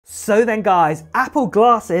So then guys, Apple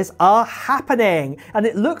glasses are happening and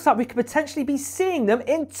it looks like we could potentially be seeing them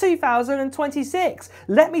in 2026.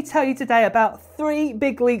 Let me tell you today about 3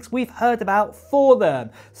 big leaks we've heard about for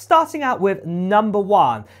them. Starting out with number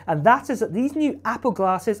 1, and that is that these new Apple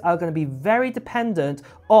glasses are going to be very dependent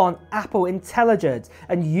on Apple Intelligence,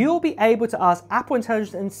 and you'll be able to ask Apple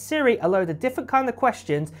Intelligence and Siri a load of different kind of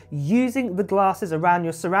questions using the glasses around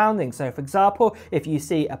your surroundings. So for example, if you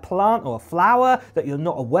see a plant or a flower that you're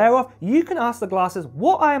not aware of, you can ask the glasses,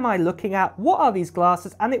 what am I looking at? What are these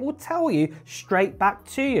glasses? And it will tell you straight back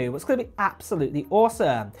to you. It's going to be absolutely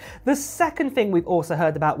awesome. The second thing we've also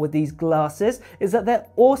heard about with these glasses is that they're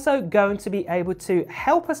also going to be able to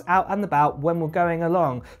help us out and about when we're going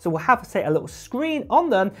along. So we'll have, say, a little screen on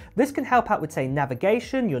them. This can help out with, say,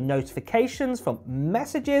 navigation, your notifications from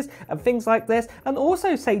messages and things like this, and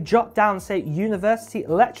also, say, jot down, say, university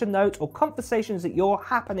lecture notes or conversations that you're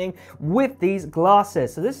happening with these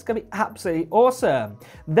glasses. So this is going to be absolutely awesome.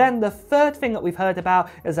 Then the third thing that we've heard about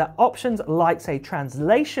is that options like, say,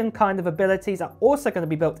 translation kind of abilities are also going to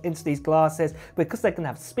be built into these glasses because they can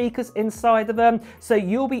have speakers inside of them. So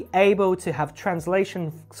you'll be able to have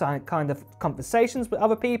translation kind of conversations with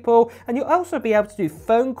other people, and you'll also be able to do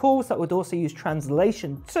phone calls that would also use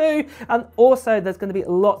translation too. And also there's going to be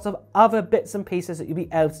lots of other bits and pieces that you'll be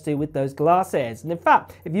able to do with those glasses. And in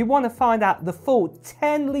fact, if you want to find out the full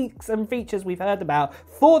 10 leaks and features we've heard about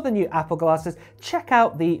for the new Apple glasses, check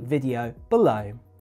out the video below.